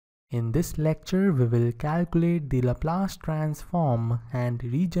In this lecture, we will calculate the Laplace transform and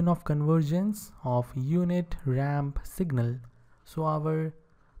region of convergence of unit ramp signal. So our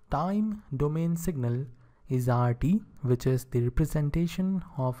time domain signal is RT, which is the representation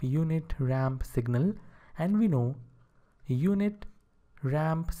of unit ramp signal, and we know unit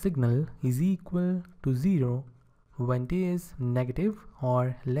ramp signal is equal to 0 when t is negative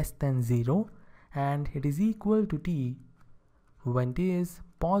or less than 0, and it is equal to t when t is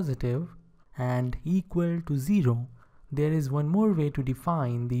positive and equal to 0. There is one more way to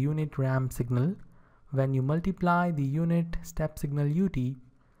define the unit ramp signal. When you multiply the unit step signal ut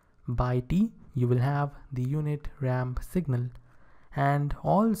by t, you will have the unit ramp signal, and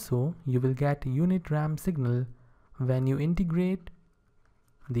also you will get unit ramp signal when you integrate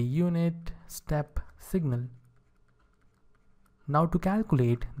the unit step signal. Now to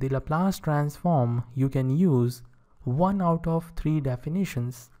calculate the Laplace transform, you can use one out of three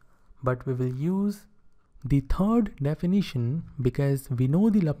definitions, but we will use the third definition because we know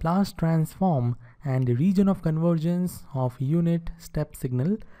the Laplace transform and the region of convergence of unit step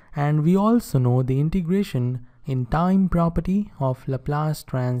signal, and we also know the integration in time property of Laplace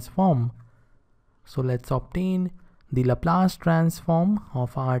transform. So let's obtain the Laplace transform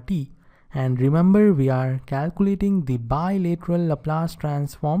of RT, and remember we are calculating the bilateral Laplace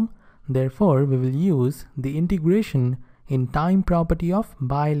transform. Therefore, we will use the integration in time property of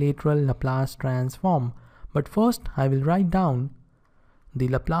bilateral Laplace transform. But first, I will write down the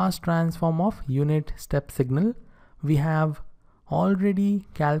Laplace transform of unit step signal. We have already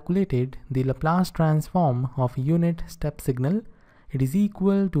calculated the Laplace transform of unit step signal. It is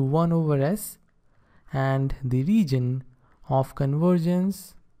equal to 1 over s, and the region of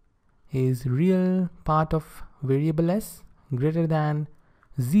convergence is real part of variable s greater than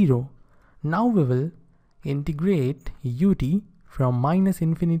 0. Now we will integrate ut from minus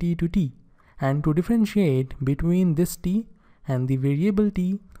infinity to t, and to differentiate between this t and the variable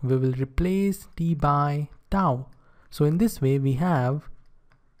t, we will replace t by tau. So in this way we have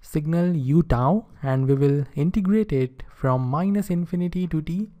signal u tau, and we will integrate it from minus infinity to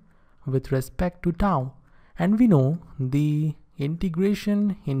t with respect to tau, and we know the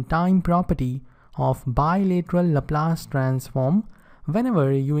integration in time property of bilateral Laplace transform.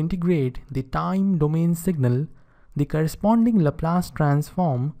 Whenever you integrate the time domain signal, the corresponding Laplace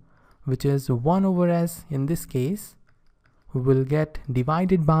transform, which is 1 over s in this case, will get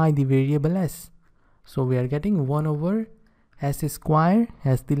divided by the variable s. So we are getting 1 over s square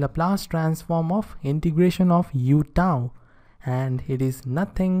as the Laplace transform of integration of u tau, and it is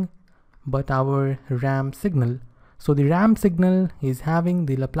nothing but our ramp signal. So the ramp signal is having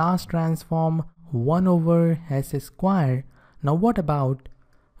the Laplace transform 1 over s square. Now what about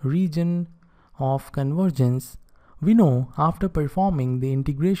region of convergence? We know after performing the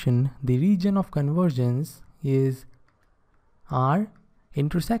integration, the region of convergence is R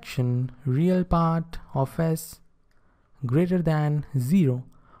intersection real part of s greater than 0,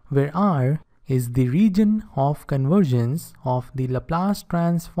 where R is the region of convergence of the Laplace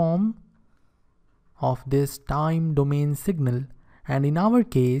transform of this time domain signal. And in our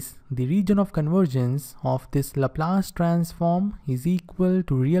case, the region of convergence of this Laplace transform is equal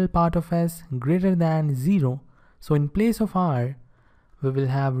to real part of s greater than 0. So in place of r, we will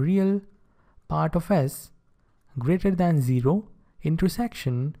have real part of s greater than 0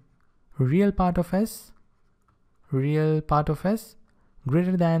 intersection real part of s greater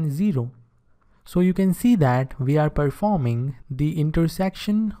than 0. So you can see that we are performing the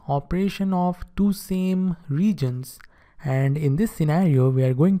intersection operation of two same regions, and in this scenario we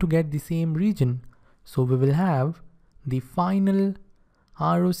are going to get the same region. So we will have the final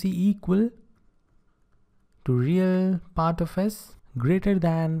ROC equal to real part of s greater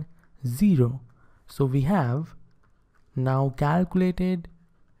than 0. So we have now calculated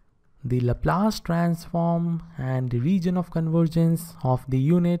the Laplace transform and the region of convergence of the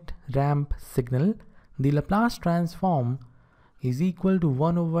unit ramp signal. The Laplace transform is equal to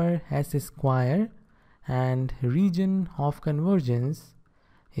 1 over s square, and region of convergence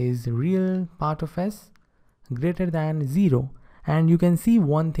is real part of s greater than 0. And you can see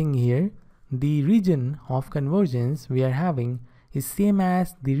one thing here, the region of convergence we are having is same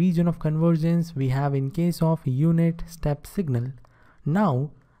as the region of convergence we have in case of unit step signal.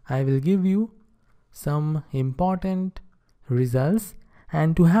 Now I will give you some important results,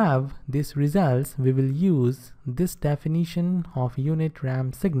 and to have these results we will use this definition of unit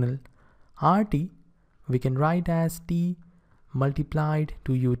ramp signal. RT we can write as t multiplied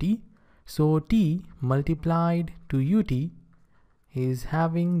to ut. So t multiplied to ut is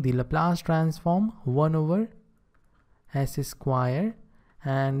having the Laplace transform 1 over s square,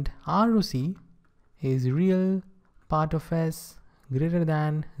 and ROC is real part of S greater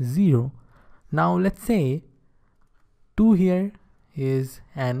than 0. Now let's say 2 here is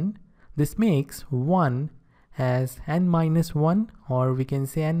n. This makes 1 as n minus 1, or we can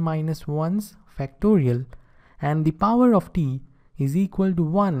say n minus 1's factorial, and the power of t is equal to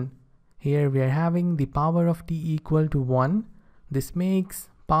 1. Here we are having the power of t equal to 1. This makes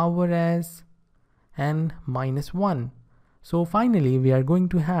power as n minus 1. So finally we are going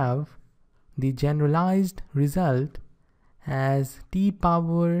to have the generalized result as t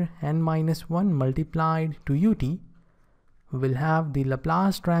power n minus 1 multiplied to ut. We'll have the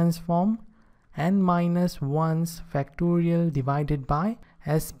Laplace transform n minus 1's factorial divided by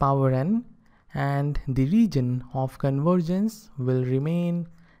s power n, and the region of convergence will remain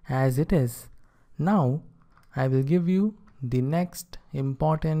as it is. Now I will give you the next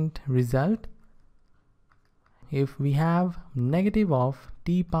important result. If we have negative of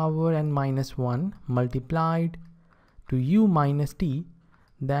t power n minus 1 multiplied to u minus t,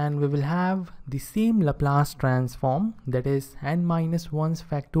 then we will have the same Laplace transform, that is n minus 1's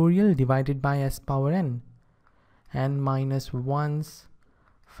factorial divided by s power n. N minus 1's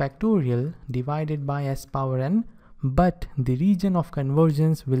factorial divided by s power n, but the region of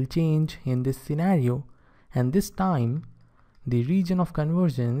convergence will change in this scenario, and this time the region of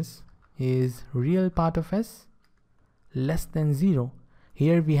convergence is real part of s less than 0.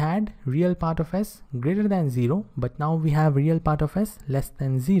 Here we had real part of s greater than 0, but now we have real part of s less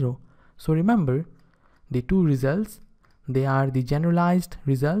than 0. So remember, the two results, they are the generalized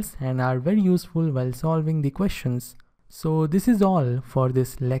results and are very useful while solving the questions. So this is all for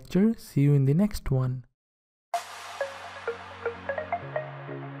this lecture. See you in the next one.